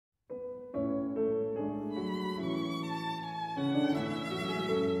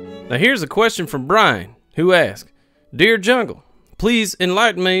Now here's a question from Brian, who asked, Dear Jungle, please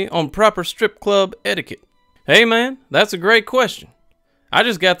enlighten me on proper strip club etiquette. Hey man, that's a great question. I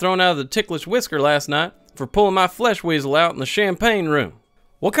just got thrown out of the ticklish whisker last night for pulling my flesh weasel out in the champagne room.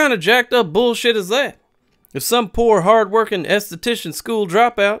 What kind of jacked up bullshit is that? If some poor hard-working esthetician school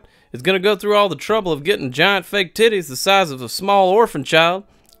dropout is going to go through all the trouble of getting giant fake titties the size of a small orphan child,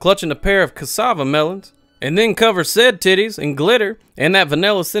 clutching a pair of cassava melons, and then cover said titties in glitter and that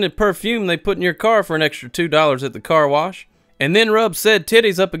vanilla-scented perfume they put in your car for an extra $2 at the car wash, and then rub said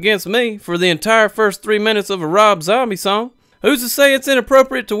titties up against me for the entire first 3 minutes of a Rob Zombie song, who's to say it's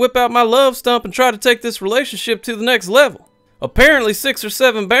inappropriate to whip out my love stump and try to take this relationship to the next level? Apparently 6 or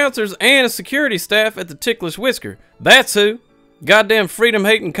 7 bouncers and a security staff at the Ticklish Whisker. That's who. Goddamn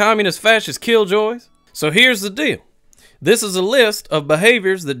freedom-hating communist fascist killjoys. So here's the deal. This is a list of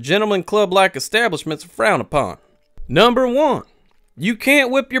behaviors that gentlemen club-like establishments frown upon. Number 1. You can't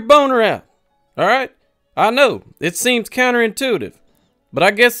whip your boner out. Alright? I know, it seems counterintuitive. But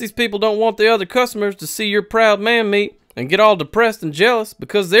I guess these people don't want the other customers to see your proud man meat and get all depressed and jealous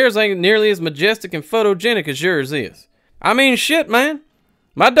because theirs ain't nearly as majestic and photogenic as yours is. I mean, shit, man.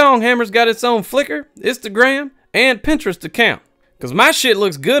 My dong hammer's got its own Flickr, Instagram, and Pinterest account. Cause my shit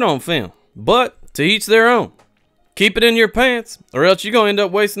looks good on film. But, to each their own. Keep it in your pants, or else you're gonna end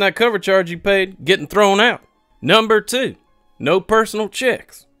up wasting that cover charge you paid getting thrown out. Number 2. No personal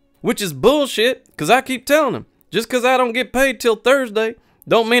checks. Which is bullshit, cause I keep telling them, just cause I don't get paid till Thursday,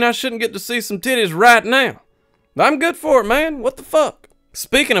 don't mean I shouldn't get to see some titties right now. I'm good for it, man. What the fuck?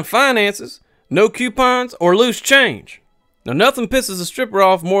 Speaking of finances, no coupons or loose change. Now nothing pisses a stripper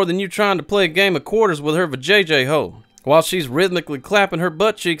off more than you trying to play a game of quarters with her vajayjay hole while she's rhythmically clapping her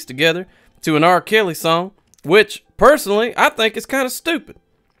butt cheeks together to an R. Kelly song, which, personally, I think is kind of stupid.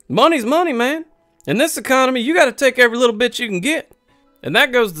 Money's money, man. In this economy, you gotta take every little bit you can get. And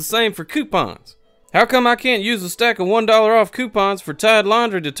that goes the same for coupons. How come I can't use a stack of $1 off coupons for Tide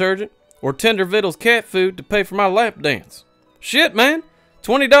laundry detergent or Tender Vittles cat food to pay for my lap dance? Shit, man.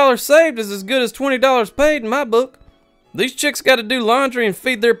 $20 saved is as good as $20 paid in my book. These chicks gotta do laundry and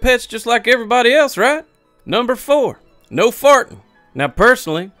feed their pets just like everybody else, right? Number 4. No farting. Now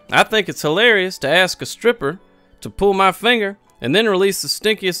personally, I think it's hilarious to ask a stripper to pull my finger and then release the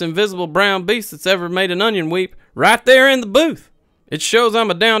stinkiest invisible brown beast that's ever made an onion weep right there in the booth. It shows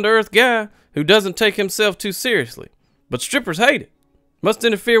I'm a down-to-earth guy who doesn't take himself too seriously. But strippers hate it. Must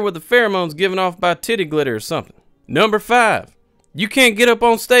interfere with the pheromones given off by titty glitter or something. Number 5. You can't get up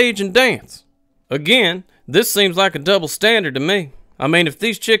on stage and dance. Again, this seems like a double standard to me. I mean, if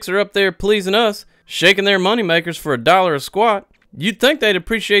these chicks are up there pleasing us, shaking their moneymakers for $1 a squat, you'd think they'd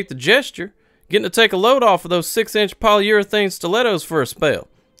appreciate the gesture, getting to take a load off of those 6-inch polyurethane stilettos for a spell,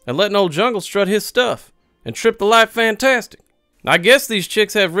 and letting old Jungle strut his stuff, and trip the life fantastic. I guess these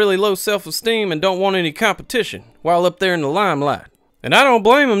chicks have really low self-esteem and don't want any competition while up there in the limelight. And I don't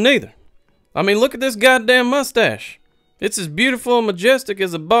blame them neither. I mean, look at this goddamn mustache. It's as beautiful and majestic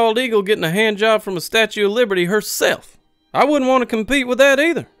as a bald eagle getting a hand job from a Statue of Liberty herself. I wouldn't want to compete with that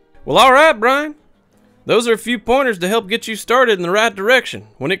either. Well, alright, Brian. Those are a few pointers to help get you started in the right direction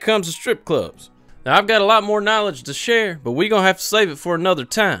when it comes to strip clubs. Now, I've got a lot more knowledge to share, but we're going to have to save it for another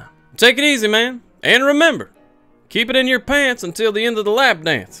time. Take it easy, man. And remember, keep it in your pants until the end of the lap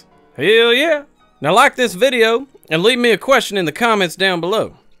dance. Hell yeah. Now, like this video and leave me a question in the comments down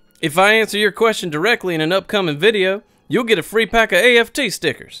below. If I answer your question directly in an upcoming video, you'll get a free pack of AFT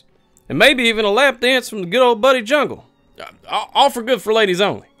stickers. And maybe even a lap dance from the good old buddy Jungle. All for good for ladies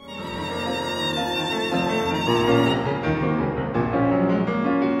only.